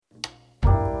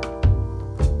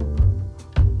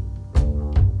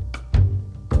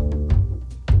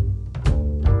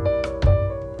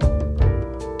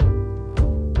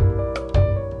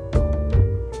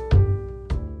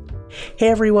Hey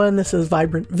everyone, this is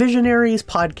Vibrant Visionaries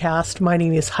podcast. My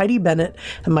name is Heidi Bennett,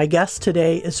 and my guest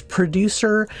today is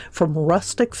producer from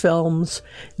Rustic Films,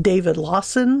 David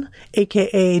Lawson,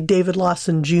 aka David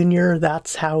Lawson Jr.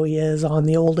 That's how he is on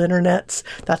the old internets.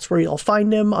 That's where you'll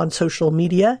find him on social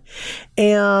media.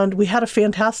 And we had a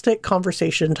fantastic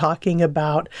conversation talking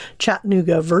about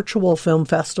Chattanooga Virtual Film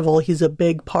Festival. He's a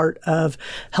big part of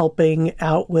helping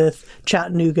out with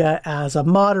Chattanooga as a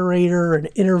moderator, an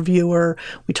interviewer.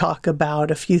 We talk about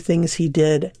a few things he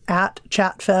did at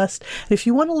ChatFest. And if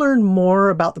you want to learn more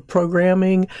about the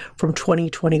programming from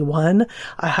 2021,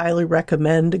 I highly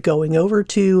recommend going over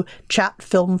to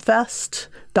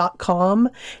chatfilmfest.com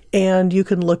and you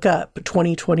can look up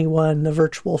 2021, the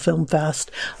Virtual Film Fest.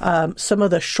 Some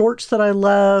of the shorts that I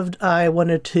loved, I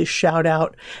wanted to shout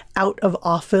out Out of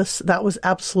Office. That was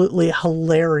absolutely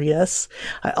hilarious.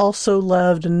 I also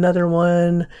loved another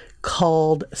one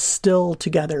called Still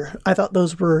Together. I thought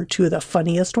those were two of the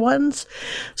funniest ones.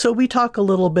 So we talk a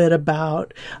little bit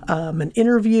about an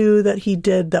interview that he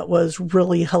did that was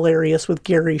really hilarious with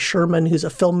Gary Sherman, who's a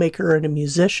filmmaker and a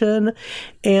musician,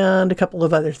 and a couple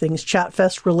of other things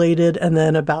ChatFest related, and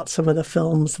then about some of the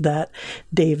films that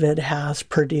David has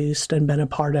produced and been a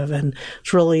part of. And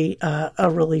it's really a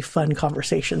really fun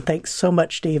conversation. Thanks so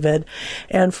much, David.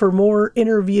 And for more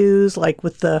interviews, like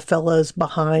with the fellas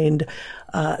behind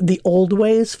the Old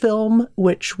Ways film,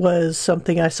 which was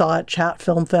something I saw at Chat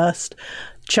Film Fest.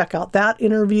 Check out that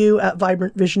interview at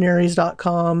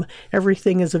vibrantvisionaries.com.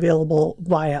 Everything is available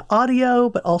via audio,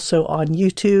 but also on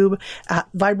YouTube at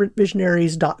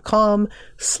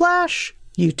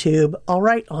vibrantvisionaries.com/YouTube. All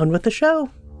right, on with the show.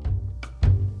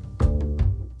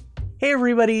 Hey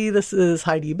everybody, this is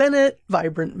Heidi Bennett,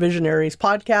 Vibrant Visionaries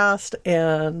podcast,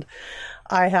 and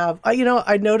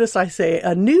I noticed I say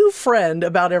a new friend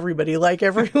about everybody. Like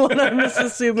everyone, I'm just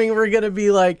assuming we're going to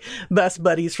be like best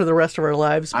buddies for the rest of our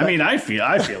lives. But... I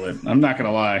feel it. I'm not going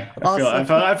to lie. Awesome. I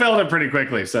felt it pretty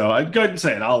quickly. So I'd go ahead and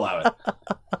say it. I'll allow it.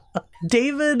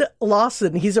 David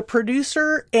Lawson, he's a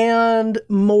producer and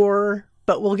more,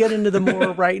 but we'll get into the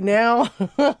more right now.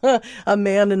 A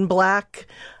man in black.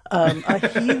 A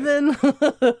heathen.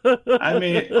 I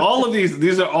mean, all of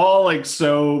these are all like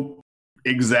so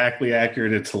exactly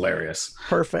accurate. It's hilarious.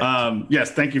 Perfect.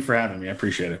 Yes, thank you for having me. I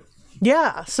appreciate it.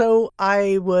 Yeah, so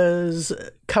I was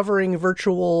covering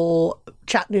virtual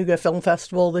Chattanooga Film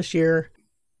Festival this year,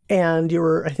 and you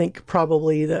were, I think,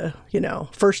 probably the,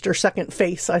 first or second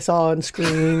face I saw on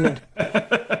screen.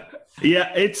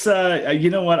 Yeah, it's you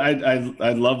know what,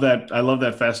 I love that. I love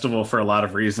that festival for a lot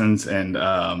of reasons. And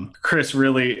Chris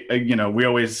really, we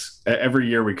always, every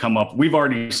year we come up, we've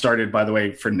already started, by the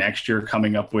way, for next year,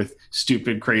 coming up with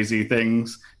stupid, crazy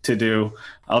things to do.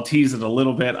 I'll tease it a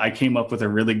little bit. I came up with a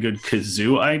really good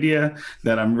kazoo idea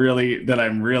that I'm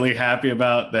really happy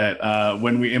about, that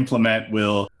when we implement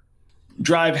will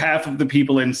drive half of the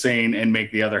people insane and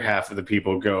make the other half of the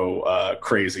people go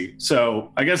crazy.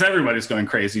 So I guess everybody's going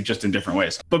crazy, just in different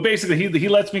ways. But basically, he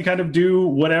lets me kind of do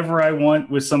whatever I want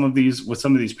with some of these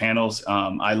panels.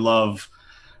 I love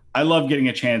getting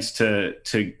a chance to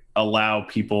allow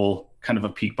people kind of a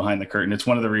peek behind the curtain. It's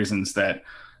one of the reasons that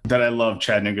I love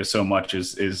Chattanooga so much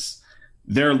is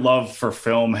their love for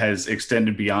film has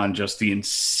extended beyond just the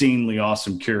insanely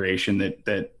awesome curation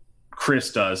that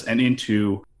Chris does, and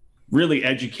into really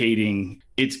educating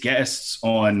its guests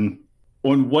on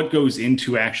what goes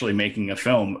into actually making a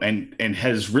film, and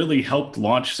has really helped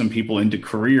launch some people into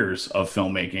careers of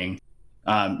filmmaking,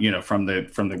 from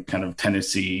the kind of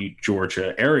Tennessee,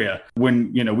 Georgia area.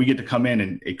 When, we get to come in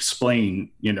and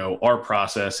explain, our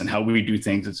process and how we do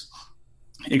things, it's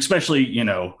especially,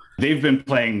 they've been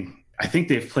playing, I think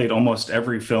they've played almost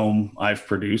every film I've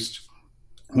produced,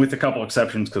 with a couple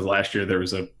exceptions, because last year there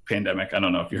was a pandemic. I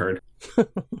don't know if you heard.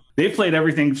 They've played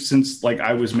everything since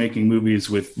I was making movies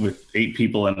with 8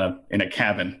 people in a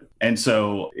cabin. And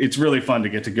so it's really fun to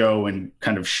get to go and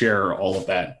kind of share all of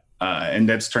that. And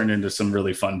that's turned into some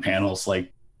really fun panels,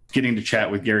 like getting to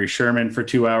chat with Gary Sherman for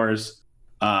 2 hours.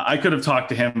 I could have talked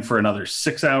to him for another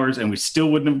 6 hours and we still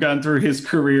wouldn't have gotten through his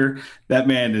career. That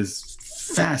man is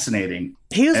fascinating.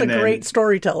 He was great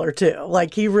storyteller too.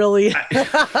 Like he really,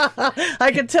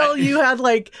 I could tell you had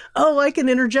I can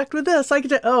interject with this.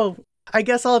 I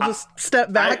guess I'll just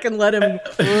step back and let him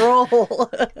roll.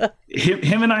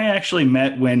 Him and I actually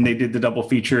met when they did the double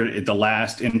feature at the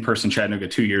last in-person Chattanooga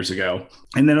 2 years ago.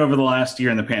 And then over the last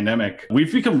year in the pandemic,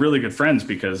 we've become really good friends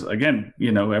because, again,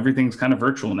 everything's kind of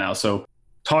virtual now. So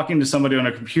talking to somebody on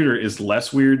a computer is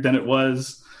less weird than it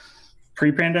was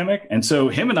pre-pandemic. And so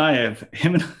him and I have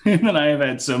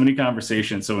had so many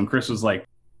conversations. So when Chris was like,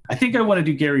 I think I want to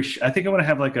do Gary. I think I want to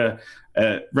have like a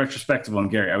retrospective on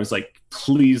Gary. I was like,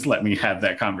 please let me have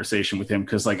that conversation with him,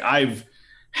 because like I've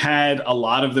had a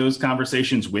lot of those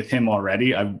conversations with him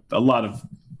already. A lot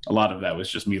of that was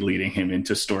just me leading him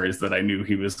into stories that I knew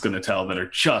he was going to tell that are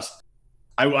just.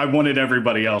 I wanted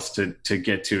everybody else to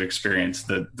get to experience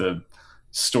the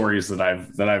stories that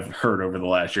I've heard over the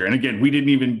last year. And again,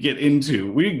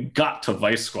 we got to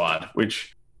Vice Squad,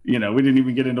 which, we didn't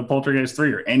even get into Poltergeist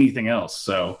 3 or anything else.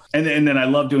 So, and then I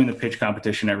love doing the pitch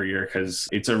competition every year because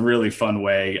it's a really fun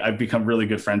way. I've become really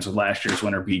good friends with last year's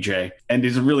winner, BJ. And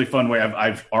it's a really fun way.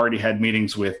 I've already had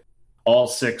meetings with all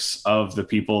 6 of the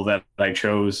people that I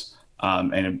chose,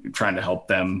 and I'm trying to help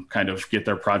them kind of get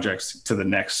their projects to the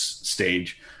next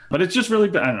stage. But it's just really,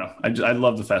 I don't know. I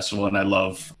love the festival and I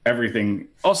love everything.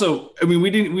 Also, I mean,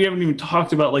 we haven't even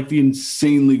talked about like the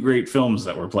insanely great films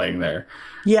that we're playing there.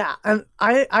 Yeah, and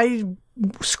I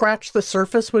scratched the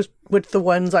surface with the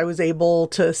ones I was able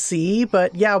to see.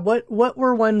 But yeah, what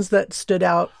were ones that stood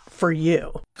out for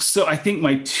you? So I think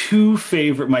my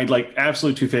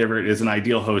absolute 2 favorite is An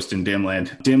Ideal Host in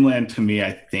Dimland. Dimland to me,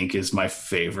 I think, is my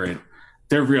favorite.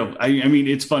 They're real. I mean,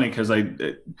 it's funny because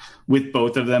with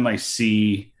both of them, I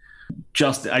see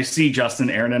Justin,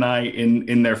 Aaron, and I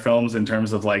in their films in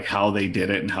terms of like how they did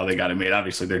it and how they got it made.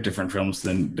 Obviously, they're different films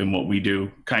than what we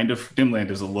do. Kind of. Dimland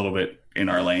is a little bit in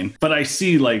our lane, but I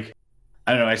see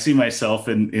I see myself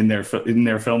in their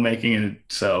filmmaking, and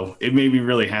so it made me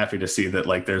really happy to see that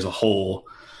like there's a whole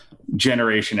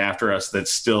generation after us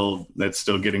that's still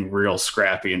getting real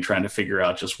scrappy and trying to figure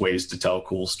out just ways to tell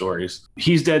cool stories.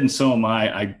 He's Dead and So Am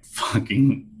I.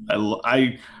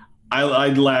 I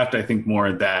laughed, I think, more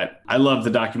at that. I love the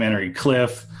documentary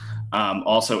Cliff.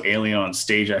 Also, Alien on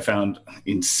Stage I found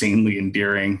insanely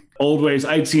endearing. Old Ways,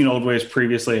 I'd seen Old Ways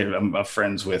previously. I'm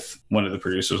friends with one of the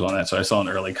producers on that, so I saw an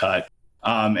early cut.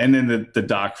 And then the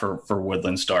doc for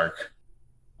Woodland Stark.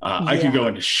 I could go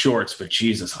into shorts, but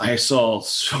Jesus, I saw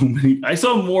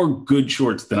more good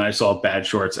shorts than I saw bad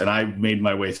shorts, and I made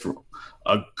my way through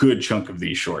a good chunk of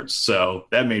these shorts. So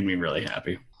that made me really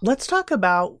happy. Let's talk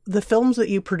about the films that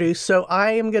you produce. So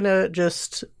I am going to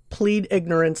just plead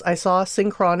ignorance. I saw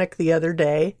Synchronic the other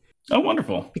day. Oh,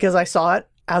 wonderful. Because I saw it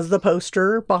as the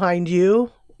poster behind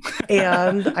you,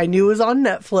 and I knew it was on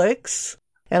Netflix,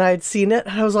 and I'd seen it,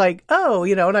 and I was like, oh,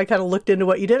 and I kind of looked into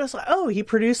what you did. I was like, oh, he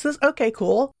produced this? Okay,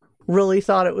 cool. Really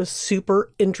thought it was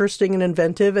super interesting and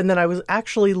inventive. And then I was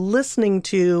actually listening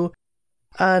to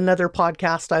another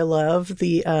podcast I love,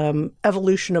 the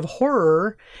Evolution of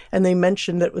Horror, and they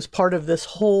mentioned that it was part of this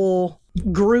whole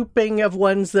grouping of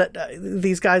ones that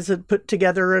these guys had put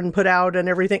together and put out and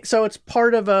everything. So it's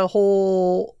part of a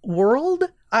whole world.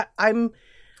 I'm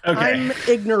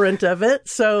ignorant of it,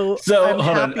 so I'm hold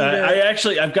happy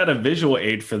on. I've got a visual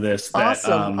aid for this.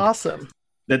 Awesome.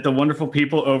 That the wonderful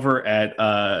people over at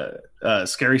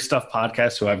Scary Stuff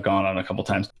Podcast, who I've gone on a couple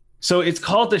times. So it's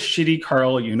called the Shitty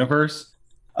Carl Universe.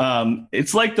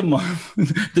 It's like the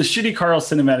Shitty Carl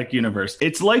Cinematic Universe.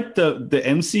 It's like the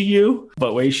MCU,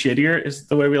 but way shittier is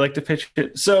the way we like to pitch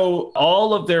it. So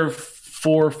all of their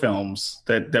 4 films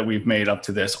that we've made up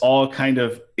to this all kind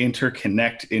of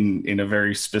interconnect in a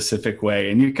very specific way,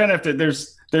 and you kind of have to.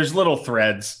 There's little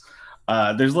threads.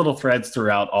 There's little threads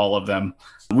throughout all of them.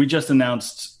 We just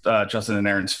announced Justin and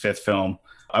Aaron's 5th film.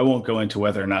 I won't go into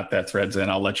whether or not that thread's in.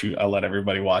 I'll let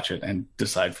everybody watch it and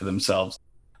decide for themselves.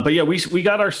 But yeah, we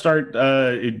got our start.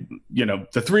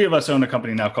 The 3 of us own a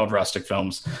company now called Rustic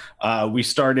Films. We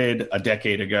started a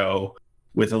decade ago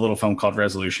with a little film called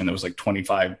Resolution that was like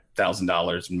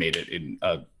 $25,000 and made it in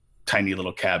a tiny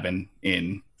little cabin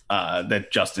in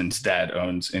that Justin's dad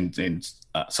owns in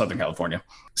Southern California.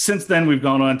 Since then, we've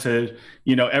gone on to,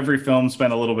 every film's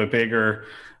been a little bit bigger.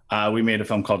 We made a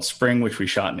film called Spring, which we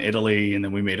shot in Italy. And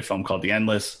then we made a film called The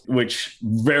Endless, which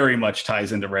very much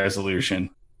ties into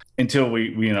Resolution, until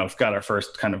we got our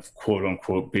first kind of quote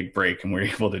unquote big break. And we're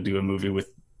able to do a movie with,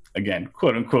 again,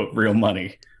 quote unquote real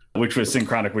money, which was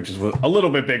Synchronic, which is a little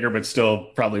bit bigger, but still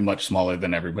probably much smaller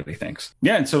than everybody thinks.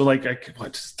 Yeah. And so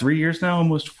 3 years now,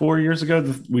 almost 4 years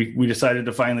ago, we decided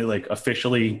to finally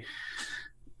officially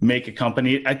make a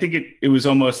company. I think it was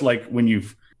almost like when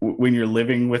you're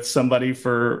living with somebody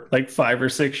for 5 or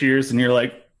 6 years and you're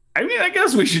like, I mean, I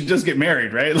guess we should just get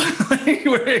married, right?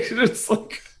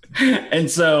 And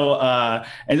so,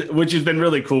 which has been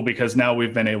really cool because now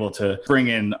we've been able to bring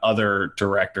in other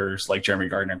directors like Jeremy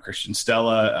Gardner and Christian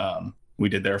Stella. We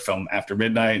did their film After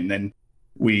Midnight, and then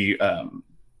we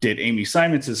did Amy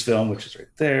Simons' film, which is right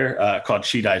there, called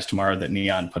She Dies Tomorrow, that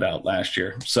Neon put out last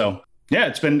year. So Yeah,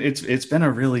 it's been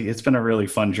a really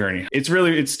fun journey.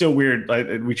 It's still weird.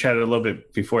 We chatted a little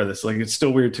bit before this. Like, it's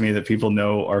still weird to me that people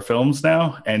know our films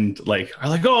now and like are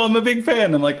like, oh, I'm a big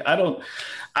fan. I'm like, I don't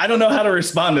know how to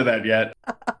respond to that yet.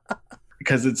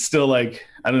 Because it's still like,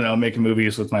 I don't know, making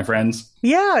movies with my friends.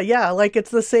 Yeah. Like, it's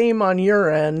the same on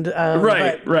your end.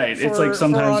 Right. It's like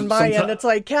sometimes on my end, it's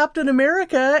like Captain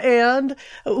America, and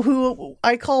who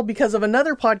I call, because of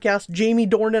another podcast, Jamie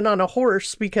Dornan on a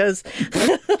horse, because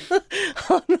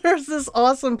there's this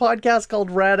awesome podcast called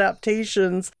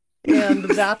Radaptations, and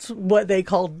that's what they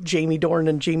called Jamie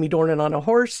Dornan on a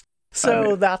horse.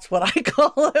 So that's what I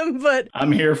call him, but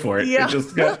I'm here for it. Yeah.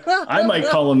 I might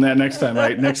call him that next time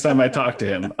I talk to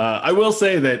him. I will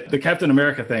say that the Captain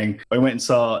America thing, I went and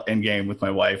saw Endgame with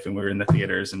my wife, and we were in the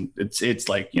theaters, and it's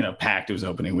like, you know, packed. It was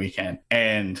opening weekend,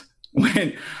 and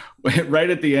when right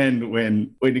at the end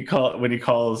when he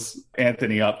calls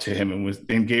Anthony up to him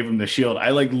and gave him the shield,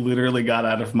 I like literally got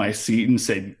out of my seat and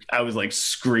said, I was like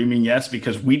screaming yes,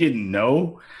 because we didn't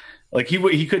know. Like,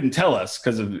 he couldn't tell us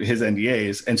because of his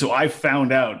NDAs. And so I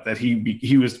found out that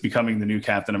he was becoming the new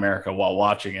Captain America while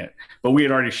watching it, but we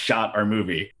had already shot our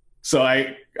movie. So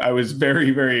I was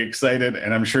very, very excited,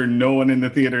 and I'm sure no one in the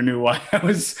theater knew why I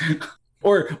was,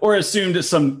 or assumed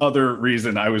some other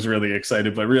reason I was really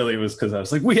excited, but really it was because I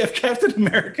was like, we have Captain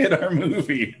America in our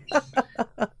movie.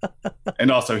 And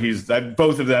also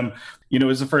both of them, you know,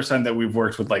 it's the first time that we've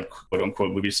worked with like quote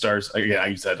unquote movie stars. Again, I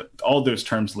use that all those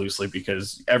terms loosely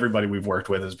because everybody we've worked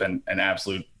with has been an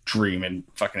absolute dream and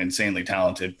fucking insanely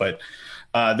talented. But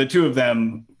the two of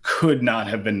them could not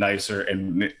have been nicer.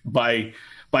 And by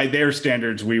their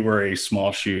standards, we were a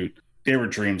small shoot. They were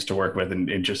dreams to work with,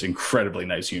 and just incredibly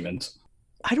nice humans.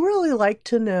 I'd really like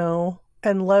to know,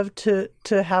 and love to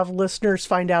have listeners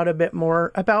find out a bit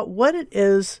more about what it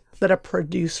is that a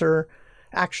producer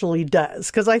actually does.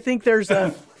 Because I think there's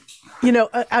a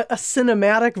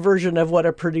cinematic version of what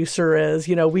a producer is.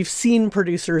 You know, we've seen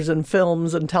producers in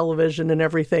films and television and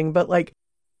everything, but like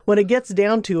when it gets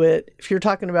down to it, if you're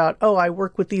talking about, oh, I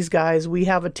work with these guys, we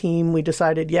have a team, we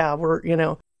decided, yeah, we're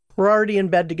already in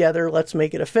bed together, let's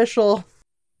make it official.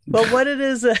 But what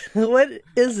is it?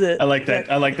 I like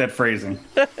that. I like that phrasing.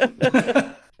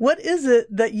 What is it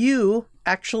that you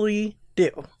actually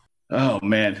do? Oh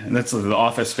man, that's the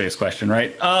Office Space question,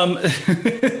 right?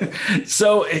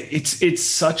 So it's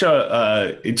such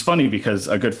it's funny because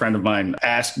a good friend of mine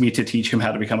asked me to teach him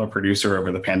how to become a producer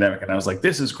over the pandemic, and I was like,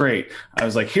 this is great. I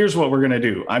was like, here's what we're gonna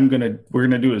do. We're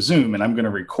gonna do a Zoom, and I'm gonna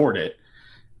record it.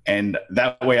 And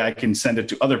that way I can send it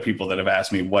to other people that have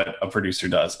asked me what a producer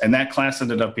does. And that class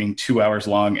ended up being 2 hours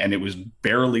long, and it was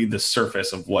barely the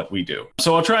surface of what we do.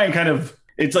 So I'll try and kind of,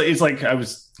 it's like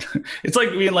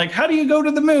being like, how do you go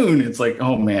to the moon? It's like,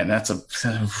 oh man,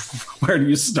 where do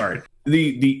you start?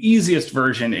 The easiest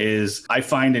version is I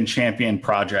find and champion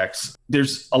projects.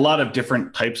 There's a lot of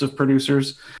different types of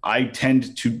producers. I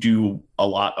tend to do a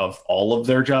lot of all of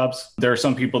their jobs. There are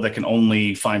some people that can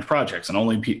only find projects,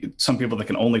 and some people that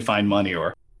can only find money,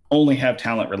 or only have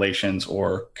talent relations,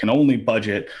 or can only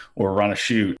budget or run a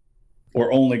shoot,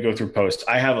 or only go through post.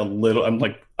 I'm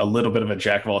like a little bit of a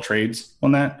jack of all trades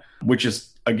on that, which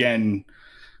is, again,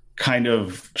 kind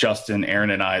of Justin, Aaron,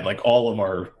 and I, like all of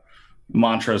our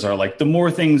mantras are like, the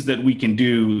more things that we can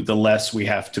do, the less we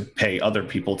have to pay other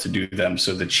people to do them.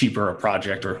 So the cheaper a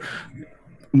project or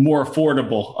more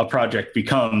affordable a project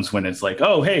becomes when it's like,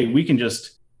 oh, hey, we can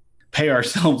just pay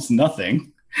ourselves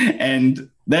nothing. And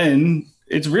then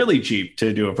it's really cheap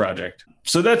to do a project.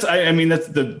 So that's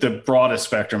the broadest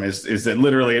spectrum is that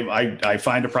literally I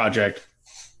find a project,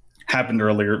 happened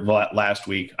earlier last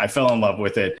week. I fell in love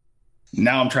with it.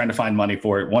 Now I'm trying to find money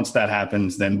for it. Once that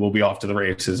happens, then we'll be off to the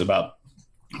races about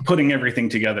putting everything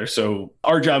together. So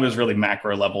our job is really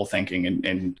macro level thinking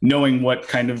and knowing what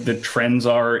kind of the trends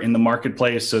are in the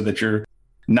marketplace so that you're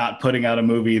not putting out a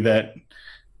movie that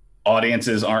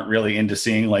audiences aren't really into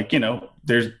seeing. Like, you know,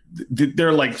 there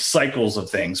are like cycles of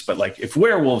things, but like if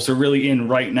werewolves are really in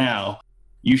right now,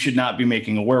 you should not be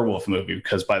making a werewolf movie,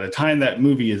 because by the time that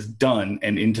movie is done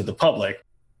and into the public,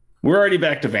 we're already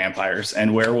back to vampires,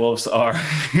 and werewolves are,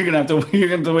 you're gonna have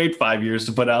to wait 5 years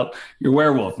to put out your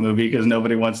werewolf movie because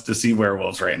nobody wants to see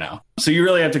werewolves right now. So you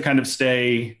really have to kind of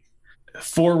stay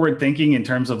forward thinking in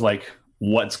terms of like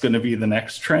what's going to be the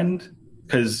next trend,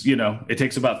 because, you know, it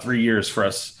takes about 3 years for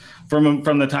us from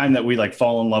the time that we like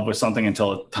fall in love with something until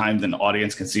the time an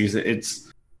audience can see it.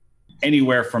 It's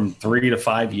anywhere from 3 to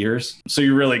 5 years. So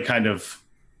you're really kind of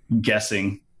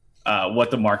guessing what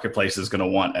the marketplace is going to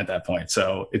want at that point.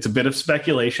 So it's a bit of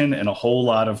speculation and a whole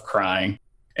lot of crying.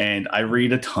 And I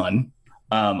read a ton.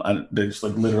 There's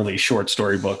like literally short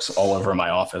story books all over my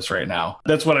office right now.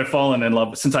 That's what I've fallen in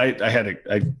love with since I have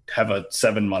a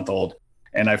 7-month-old,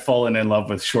 and I've fallen in love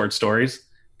with short stories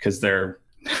because they're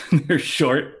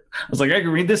short. I was like, I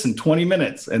can read this in 20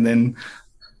 minutes, and then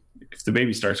if the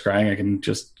baby starts crying, I can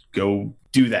just go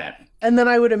do that. And then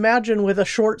I would imagine with a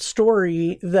short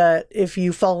story that if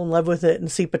you fall in love with it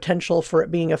and see potential for it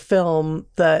being a film,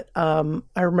 that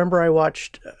I remember I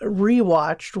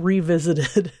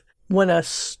revisited When a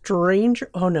Stranger...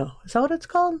 Oh, no. Is that what it's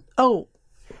called? Oh,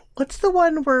 what's the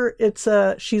one where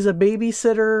she's a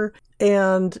babysitter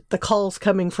and the call's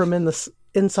coming from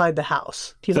inside the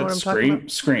house? Do you know what I'm talking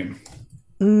about? Scream.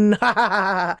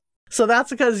 So that's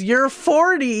because you're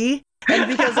 40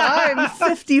 and because I'm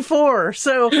 54.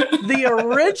 So the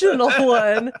original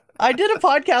one, I did a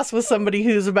podcast with somebody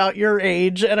who's about your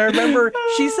age, and I remember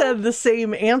she said the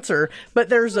same answer, but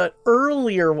there's an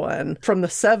earlier one from the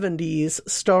 70s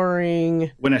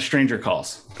starring... When a Stranger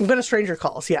Calls. When a Stranger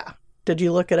Calls, yeah. Did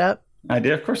you look it up? I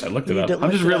did. Of course I looked it up. I'm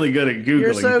just really good at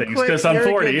Googling things because I'm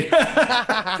 40.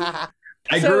 I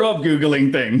grew up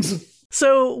Googling things.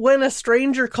 So When a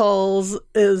Stranger Calls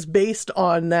is based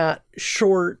on that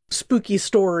short, spooky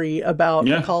story about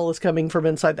the call is coming from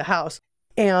inside the house.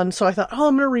 And so I thought,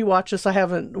 I'm going to rewatch this. I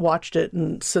haven't watched it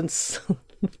since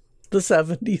the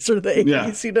 70s or the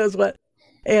 80s, who knows what.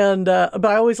 And but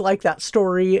I always like that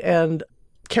story, and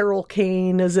Carol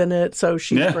Kane is in it, so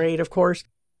she's great, of course.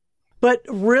 But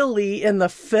really, in the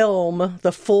film,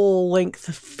 the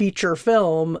full-length feature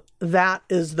film, that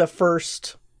is the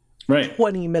first...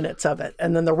 20 minutes of it,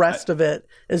 and then the rest of it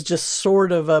is just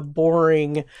sort of a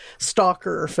boring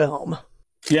stalker film.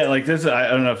 Yeah, like this. I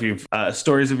don't know if you've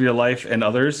Stories of Your Life and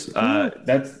Others.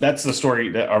 That's the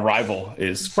story that Arrival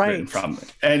is written from,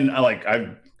 and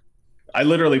I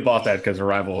literally bought that because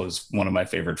Arrival is one of my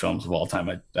favorite films of all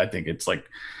time. I think it's like,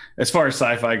 as far as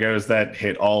sci-fi goes, that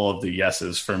hit all of the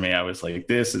yeses for me. I was like,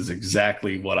 this is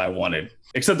exactly what I wanted.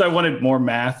 Except I wanted more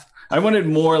math. I wanted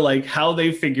more like how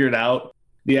they figured out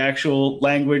the actual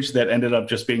language that ended up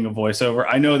just being a voiceover.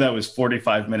 I know that was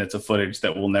 45 minutes of footage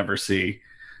that we'll never see.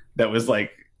 That was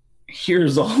like,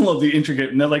 here's all of the intricate,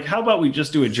 and they're like, how about we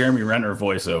just do a Jeremy Renner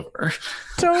voiceover?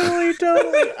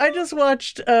 Totally. I just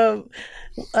watched,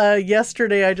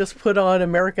 yesterday I just put on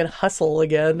American Hustle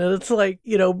again, and it's like,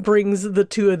 brings the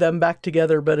two of them back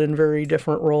together, but in very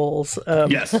different roles.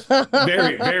 Yes,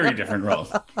 very, very different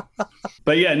roles.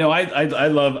 But yeah, no, I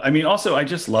love, also I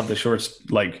just love the shorts,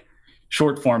 like,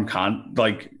 short form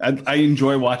I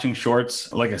enjoy watching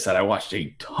shorts. Like I said, I watched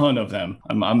a ton of them.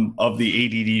 I'm of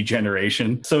the ADD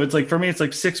generation. So it's like, for me, it's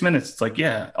like 6 minutes. It's like,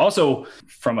 yeah. Also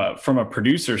from a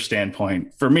producer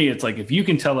standpoint, for me, it's like, if you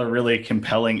can tell a really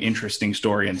compelling, interesting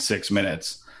story in 6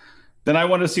 minutes, then I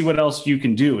want to see what else you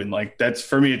can do. And like, that's,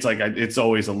 for me, it's like, it's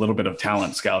always a little bit of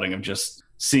talent scouting, of just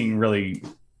seeing really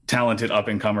talented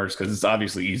up-and-comers, because it's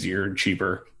obviously easier and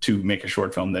cheaper to make a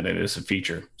short film than it is a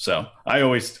feature. So I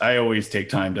always take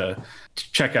time to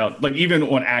check out, like, even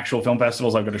on actual film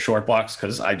festivals, I go to short blocks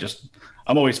because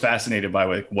I'm always fascinated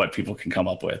by what people can come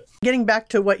up with. Getting back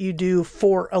to what you do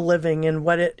for a living and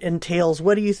what it entails,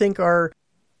 what do you think are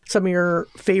some of your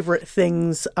favorite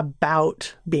things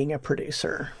about being a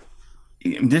producer?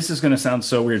 This is going to sound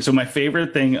so weird. So my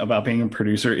favorite thing about being a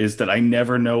producer is that I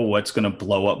never know what's going to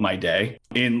blow up my day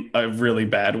in a really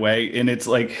bad way. And it's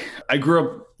like, I grew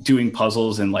up doing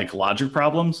puzzles and like logic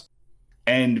problems,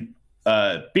 and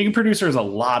being a producer is a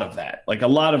lot of that, like a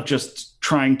lot of just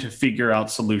trying to figure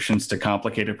out solutions to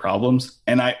complicated problems.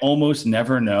 And I almost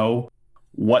never know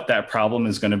what that problem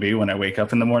is going to be when I wake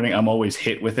up in the morning. I'm always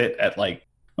hit with it at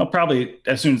probably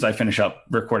as soon as I finish up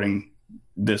recording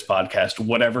this podcast,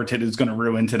 whatever it is going to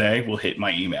ruin today will hit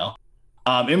my email.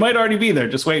 It might already be there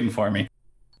just waiting for me.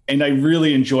 And I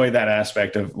really enjoy that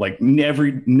aspect of like,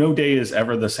 no day is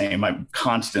ever the same. I'm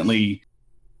constantly,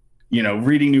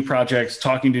 reading new projects,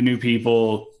 talking to new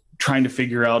people, trying to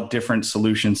figure out different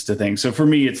solutions to things. So for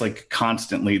me, it's like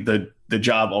constantly the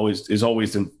job is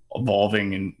always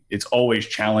evolving, and it's always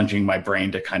challenging my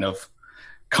brain to kind of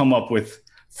come up with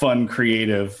fun,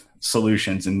 creative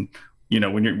solutions. And,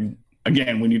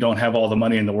 when you don't have all the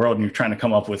money in the world and you're trying to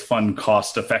come up with fun,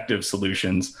 cost-effective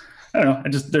solutions, I don't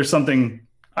know. There's something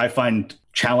I find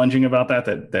challenging about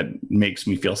that makes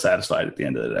me feel satisfied at the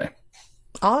end of the day.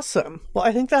 Awesome. Well,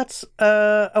 I think that's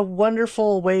a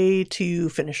wonderful way to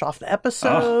finish off the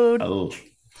episode.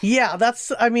 Yeah,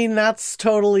 that's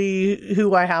totally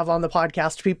who I have on the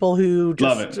podcast. People who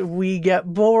just, we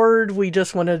get bored. We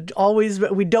just want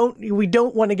to we don't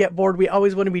want to get bored. We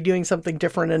always want to be doing something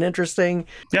different and interesting.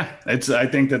 Yeah, I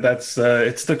think that's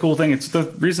it's the cool thing. It's the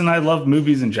reason I love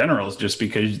movies in general, is just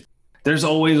because there's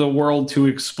always a world to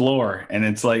explore. And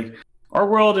it's like, our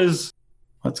world is,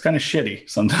 well, it's kind of shitty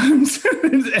sometimes.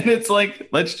 And it's like,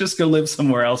 let's just go live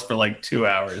somewhere else for like 2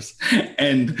 hours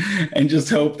and just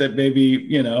hope that maybe,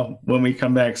 you know, when we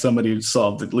come back, somebody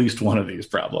solved at least one of these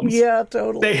problems. Yeah,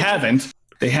 totally. They haven't.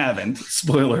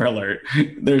 Spoiler alert.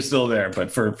 They're still there.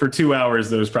 But for 2 hours,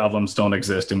 those problems don't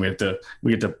exist. And we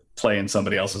get to play in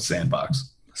somebody else's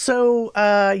sandbox. So,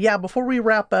 before we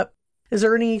wrap up, is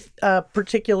there any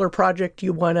particular project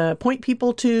you want to point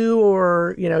people to,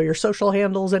 or, you know, your social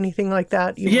handles, anything like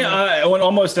that?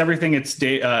 Almost everything. It's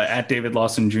at David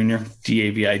Lawson Jr.,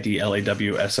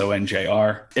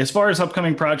 DavidLawsonJr. As far as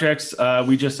upcoming projects,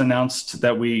 we just announced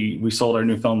that we sold our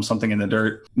new film, Something in the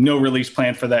Dirt. No release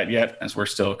plan for that yet, as we're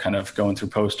still kind of going through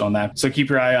post on that. So keep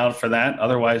your eye out for that.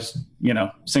 Otherwise, you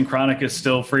know, Synchronic is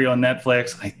still free on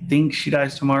Netflix. I think She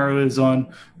Dies Tomorrow is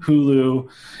on Hulu.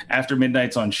 After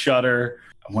Midnight's on Shudder.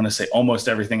 I want to say almost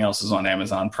everything else is on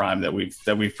Amazon Prime that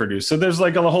we've produced. So there's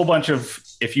like a whole bunch of,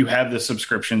 if you have the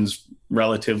subscriptions,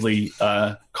 relatively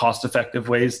cost-effective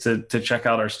ways to check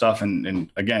out our stuff. And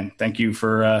again, thank you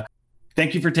for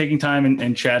taking time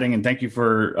and chatting, and thank you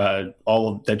for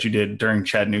all that you did during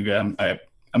Chattanooga.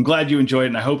 I'm glad you enjoyed it,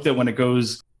 and I hope that when it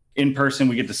goes in person,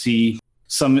 we get to see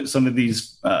some of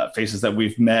these faces that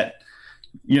we've met,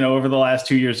 you know, over the last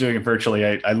 2 years doing it virtually.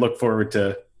 I look forward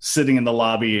to sitting in the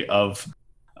lobby of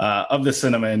the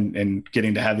cinema and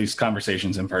getting to have these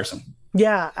conversations in person.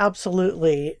 Yeah,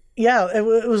 absolutely. Yeah, it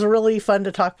was really fun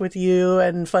to talk with you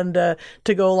and fun to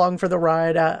go along for the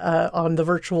ride on the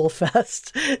virtual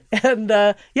fest.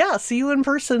 And see you in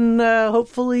person.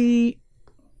 Hopefully,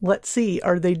 let's see.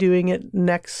 Are they doing it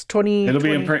next 20?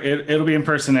 It'll be in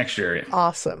person next year. Yeah.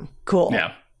 Awesome. Cool.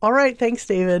 Yeah. All right. Thanks,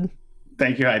 David.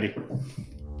 Thank you, Heidi.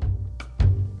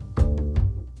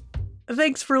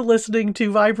 Thanks for listening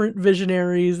to Vibrant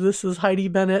Visionaries. This is Heidi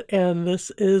Bennett, and this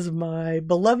is my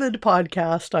beloved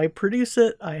podcast. I produce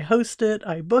it, I host it,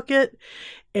 I book it,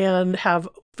 and have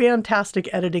fantastic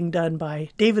editing done by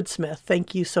David Smith.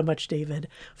 Thank you so much, David.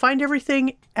 Find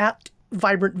everything at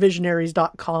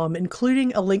vibrantvisionaries.com,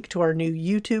 including a link to our new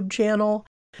YouTube channel,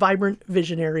 Vibrant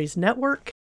Visionaries Network.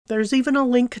 There's even a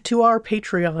link to our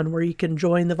Patreon where you can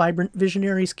join the Vibrant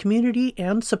Visionaries community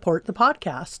and support the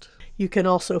podcast. You can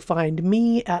also find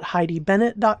me at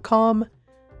HeidiBennett.com.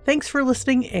 Thanks for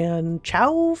listening, and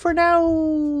ciao for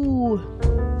now!